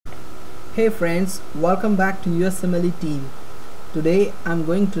Hey friends, welcome back to UsmleTeam. Today I'm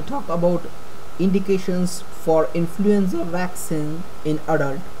going to talk about indications for influenza vaccine in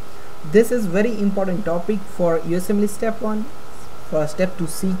adult. This is very important topic for USMLE step 1, for step 2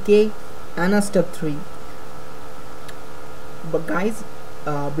 CK and a step 3. But guys,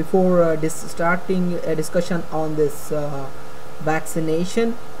 before starting a discussion on this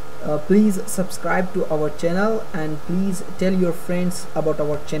vaccination, please subscribe to our channel and please tell your friends about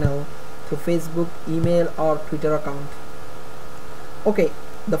our channel through Facebook, email or Twitter account. Okay,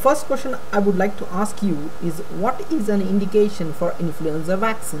 the first question I would like to ask you is, what is an indication for influenza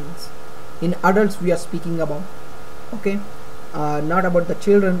vaccines? In adults we are speaking about, okay, not about the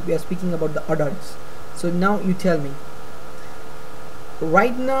children, we are speaking about the adults. So now you tell me.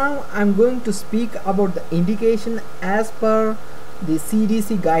 Right now I'm going to speak about the indication as per the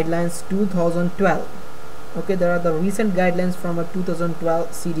CDC guidelines 2012. Okay, there are the recent guidelines from a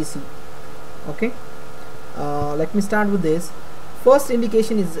 2012 CDC. Okay, let me start with this. First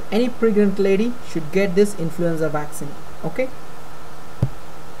indication is any pregnant lady should get this influenza vaccine. Okay,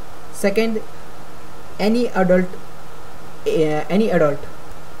 second, any adult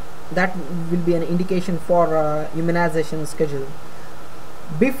that will be an indication for immunization schedule.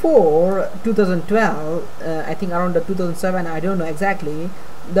 Before 2012, I think around the 2007, I don't know exactly,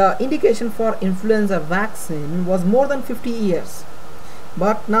 the indication for influenza vaccine was more than 50 years,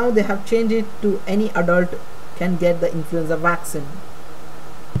 but now they have changed it to any adult can get the influenza vaccine.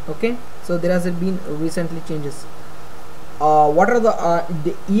 Okay, so there has been recently changes. What are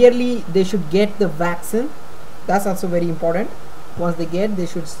the yearly they should get the vaccine? That's also very important. Once they get, they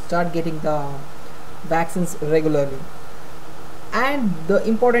should start getting the vaccines regularly. And the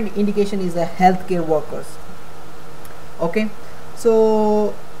important indication is the healthcare workers. Okay,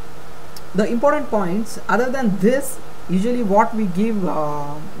 so the important points, other than this, usually what we give,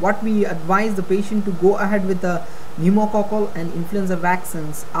 what we advise the patient to go ahead with the pneumococcal and influenza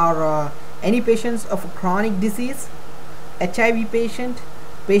vaccines are any patients of a chronic disease, HIV patient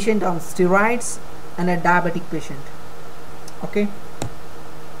on steroids, and a diabetic patient. Okay.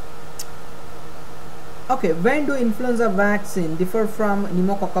 Okay, when do influenza vaccine differ from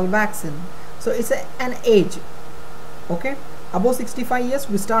pneumococcal vaccine? So it's an age. Okay, above 65 years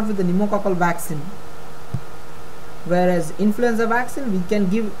we start with the pneumococcal vaccine, whereas influenza vaccine we can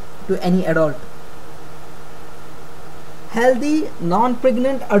give to any adult. Healthy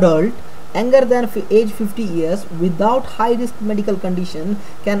non-pregnant adult younger than age 50 years without high risk medical condition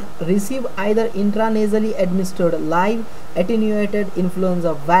can receive either intranasally administered live attenuated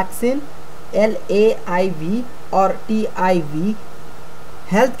influenza vaccine LAIV or TIV.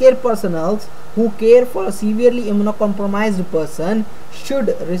 Healthcare personnel who care for a severely immunocompromised person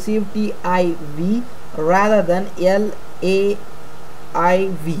should receive TIV rather than LAIV.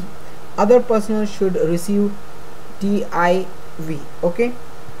 Other personnel should receive TIV. Okay,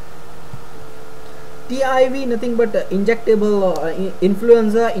 TIV nothing but injectable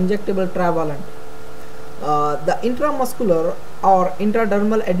influenza injectable trivalent. The intramuscular or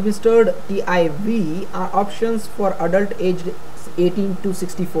intradermal administered TIV are options for adult aged 18 to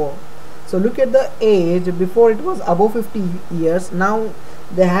 64. So look at the age. Before it was above 50 years, now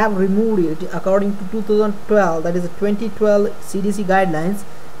they have removed it. According to 2012, that is 2012 CDC guidelines,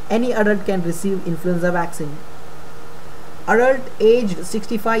 any adult can receive influenza vaccine. Adult aged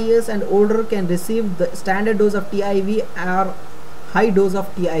 65 years and older can receive the standard dose of TIV or high dose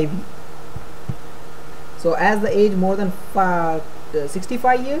of TIV. So as the age more than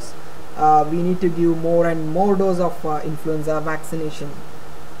 65 years, we need to give more and more dose of influenza vaccination.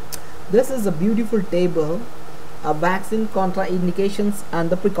 This is a beautiful table of vaccine contraindications and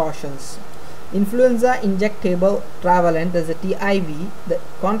the precautions. Influenza injectable trivalent, there's a TIV. The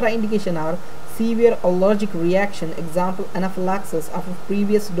contraindication are severe allergic reaction, example anaphylaxis after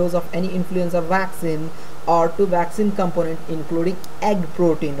previous dose of any influenza vaccine or to vaccine component including egg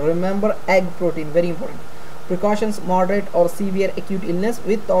protein. Remember, egg protein, very important. Precautions: moderate or severe acute illness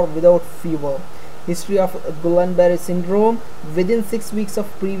with or without fever. History of Guillain-Barré syndrome within 6 weeks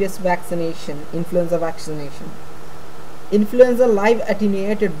of previous vaccination, influenza vaccination. Influenza live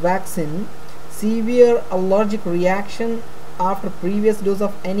attenuated vaccine, severe allergic reaction after previous dose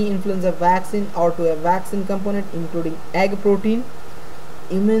of any influenza vaccine or to a vaccine component including egg protein.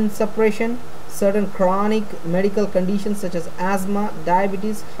 Immune suppression, certain chronic medical conditions such as asthma,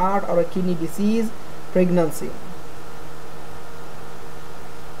 diabetes, heart or a kidney disease, pregnancy.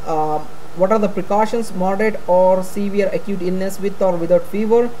 What are the precautions? Moderate or severe acute illness with or without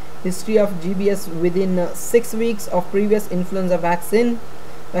fever. History of GBS within 6 weeks of previous influenza vaccine.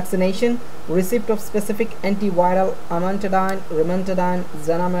 Vaccination: receipt of specific antiviral amantadine, rimantadine,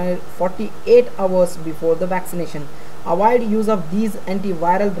 zanamivir 48 hours before the vaccination. Avoid use of these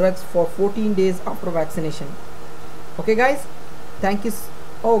antiviral drugs for 14 days after vaccination. Okay guys, thank you.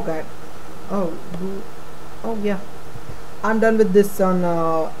 Oh god, oh yeah, I'm done with this on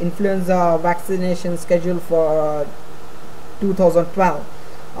influenza vaccination schedule for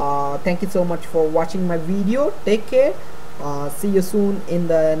 2012. Thank you so much for watching my video. Take care. See you soon in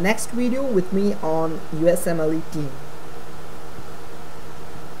the next video with me on UsmleTeam.